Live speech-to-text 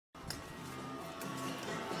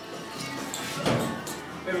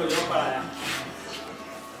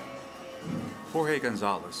Jorge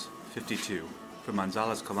Gonzalez, 52, from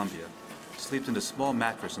Manzales, Colombia, sleeps in a small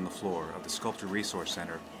mattress on the floor of the Sculpture Resource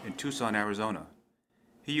Center in Tucson, Arizona.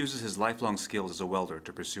 He uses his lifelong skills as a welder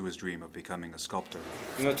to pursue his dream of becoming a sculptor.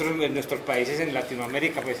 In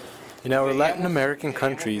our Latin American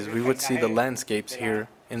countries, we would see the landscapes here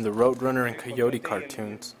in the Roadrunner and Coyote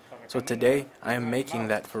cartoons. So today, I am making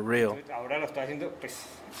that for real.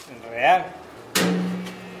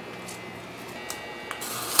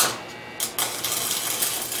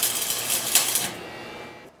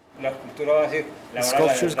 The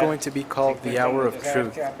sculpture is going to be called The Hour of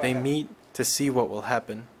Truth. They meet to see what will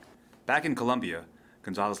happen. Back in Colombia,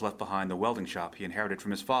 Gonzalez left behind the welding shop he inherited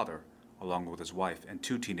from his father, along with his wife and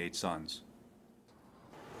 2 teenage sons.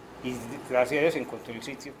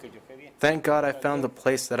 Thank God I found the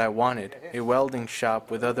place that I wanted, a welding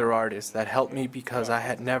shop with other artists that helped me because I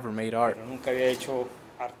had never made art.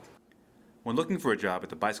 When looking for a job at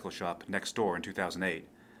the bicycle shop next door in 2008,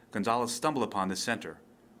 Gonzalez stumbled upon this center,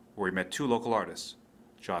 where he met 2 local artists,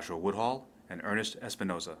 Joshua Woodhall and Ernest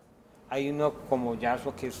Espinoza.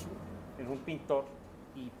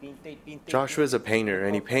 Joshua is a painter,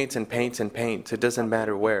 and he paints and paints and paints. It doesn't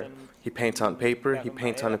matter where. He paints on paper, he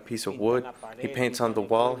paints on a piece of wood, he paints on the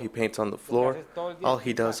wall, he paints on the floor. All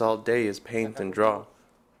he does all day is paint and draw.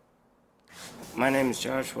 My name is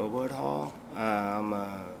Joshua Woodhall. I'm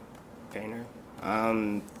a painter.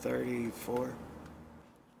 I'm 34.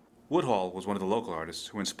 Woodhall was one of the local artists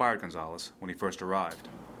who inspired Gonzalez when he first arrived.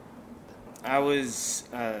 I was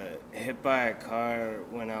hit by a car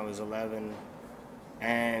when I was 11,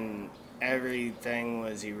 and everything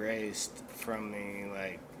was erased from me,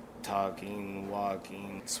 like talking,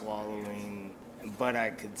 walking, swallowing, but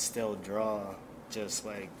I could still draw, just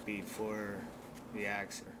like before the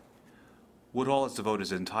accident. Woodhall has devoted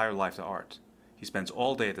his entire life to art. He spends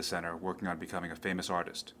all day at the center working on becoming a famous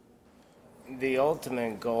artist. The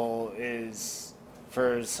ultimate goal is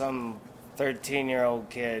for some 13-year-old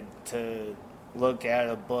kid to look at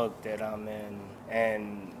a book that I'm in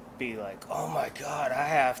and be like, oh my God, I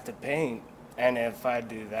have to paint. And if I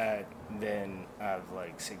do that, then I've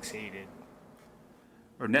succeeded.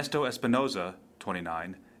 Ernesto Espinoza,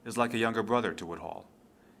 29, is like a younger brother to Woodhall.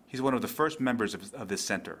 He's one of the first members of this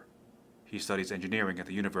center. He studies engineering at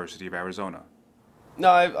the University of Arizona. No,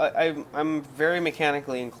 I'm very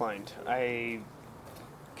mechanically inclined. I've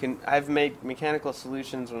made mechanical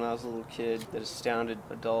solutions when I was a little kid that astounded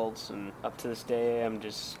adults, and up to this day I'm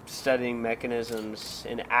just studying mechanisms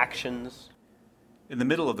and actions. In the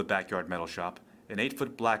middle of the backyard metal shop, an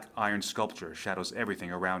 8-foot black iron sculpture shadows everything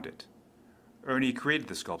around it. Ernie created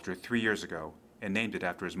the sculpture 3 years ago and named it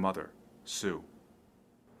after his mother, Sue.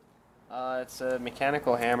 It's a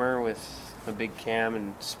mechanical hammer with a big cam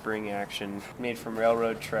and spring action made from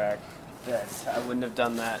railroad track. I wouldn't have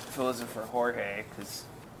done that if it wasn't for Jorge, because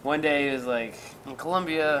one day he was like, in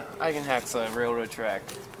Colombia, I can hacksaw a railroad track.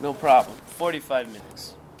 No problem. 45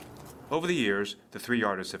 minutes. Over the years, the 3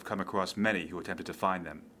 artists have come across many who attempted to find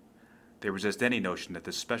them. They resist any notion that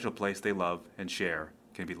this special place they love and share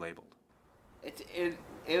can be labeled.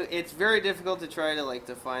 It's very difficult to try to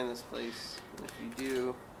define this place. If you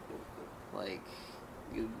do,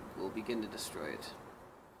 you will begin to destroy it.